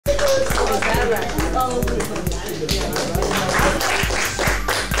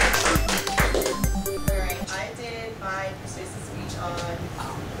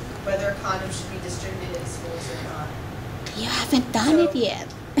yet.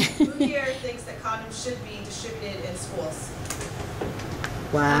 Who here thinks that condoms should be distributed in schools?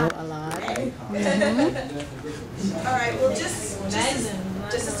 Wow, a lot. All right, well, just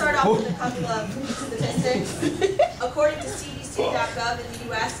to start off with a couple of statistics. According to CDC.gov in the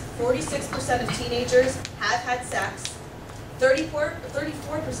U.S., 46% of teenagers have had sex. 34%,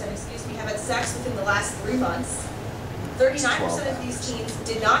 have had sex within the last 3 months. 39% of these teens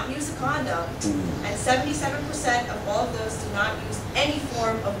did not use a condom, and 77% of all of those did not use any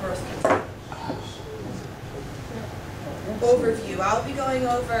form of birth control. Overview. I'll be going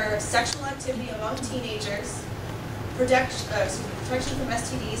over sexual activity among teenagers, protection from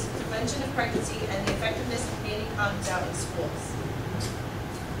STDs, prevention of pregnancy, and the effectiveness of handing condoms out in schools.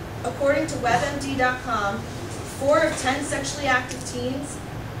 According to WebMD.com, 4 of 10 sexually active teens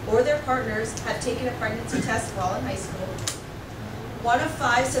or their partners have taken a pregnancy test while in high school. 1 of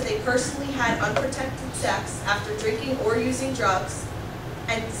 5 said they personally had unprotected sex after drinking or using drugs.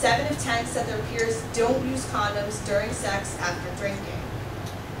 And 7 of 10 said their peers don't use condoms during sex after drinking.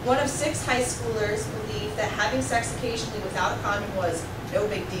 1 of 6 high schoolers believe that having sex occasionally without a condom was no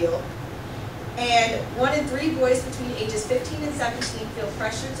big deal. And 1 in 3 boys between ages 15 and 17 feel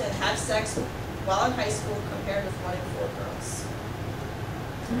pressured to have sex while in high school, compared with 1 in 4 girls.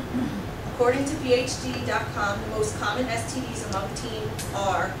 According to PhD.com, the most common STDs among teens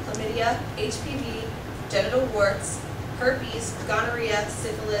are chlamydia, HPV, genital warts, herpes, gonorrhea,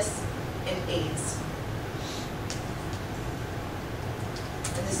 syphilis, and AIDS.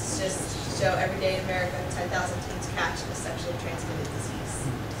 And this is just to show every day in America, 10,000 teens catch a sexually transmitted disease.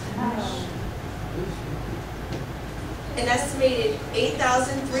 An estimated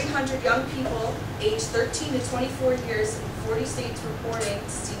 8,300 young people aged 13 to 24 years in 40 states reporting to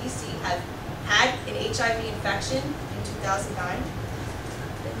CDC have had an HIV infection in 2009.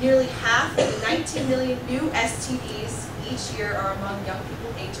 Nearly half of the 19 million new STDs each year are among young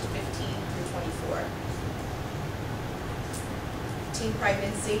people aged 15 through 24. Teen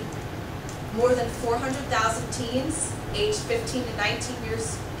pregnancy. More than 400,000 teens aged 15 to 19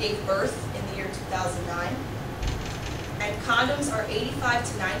 years gave birth in the year 2009. And condoms are 85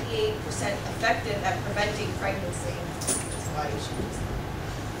 to 98% effective at preventing pregnancy, which is why you should use them.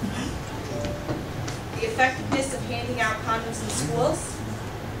 The effectiveness of handing out condoms in schools.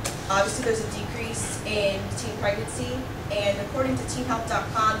 Obviously, there's a decrease in teen pregnancy, and according to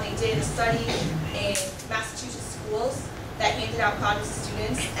teenhealth.com, they did a study in Massachusetts schools that handed out condoms to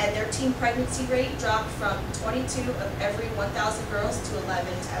students, and their teen pregnancy rate dropped from 22 of every 1,000 girls to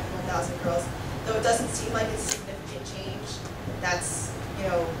 11 to every 1,000 girls. Though it doesn't seem like it's significant change, that's, a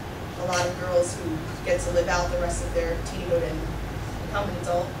lot of girls who get to live out the rest of their teenhood and become an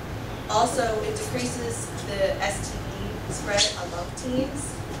adult. Also, it decreases the STD spread among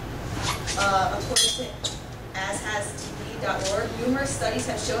teens. According to ashastv.org, numerous studies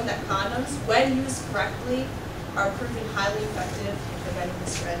have shown that condoms, when used correctly, are proven highly effective in preventing the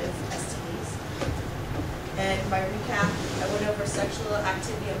spread of STDs. And my recap, I went over sexual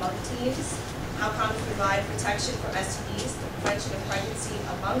activity among teens, how condoms provide protection from STDs, the prevention of pregnancy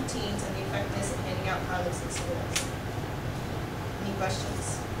among teens, and the effectiveness of handing out condoms in schools. Any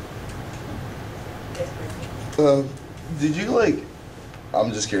questions? Did you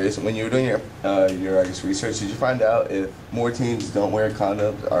I'm just curious, when you were doing your I guess research, did you find out if more teens don't wear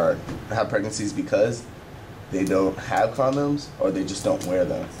condoms or have pregnancies because they don't have condoms, or they just don't wear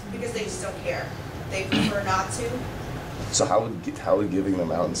them? Because they just don't care. They prefer not to. So how would giving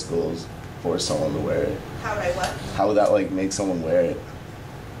them out in schools force someone to wear it? How would I what? How would that make someone wear it?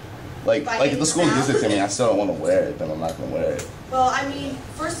 Like if the school gives it to me, I still don't want to wear it, then I'm not going to wear it. Well, I mean,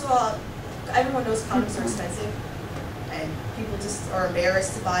 first of all, everyone knows condoms are expensive, and people just are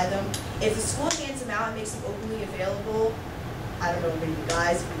embarrassed to buy them. If the school hands them out and makes them openly available, I don't know, maybe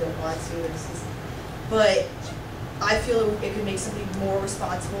guys, if you don't want to, but I feel it could make somebody more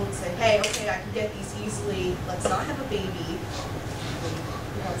responsible and say, hey, okay, I can get these easily. Let's not have a baby.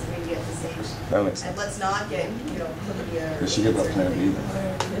 Who wants a baby at this age? That makes sense. And let's not get, chlamydia. Does she give up Plan B?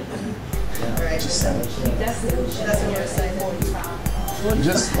 All right. Just saying. That's what we're saying.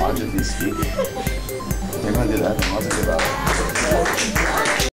 Just logically speaking. They're going to do that, then I'll give up.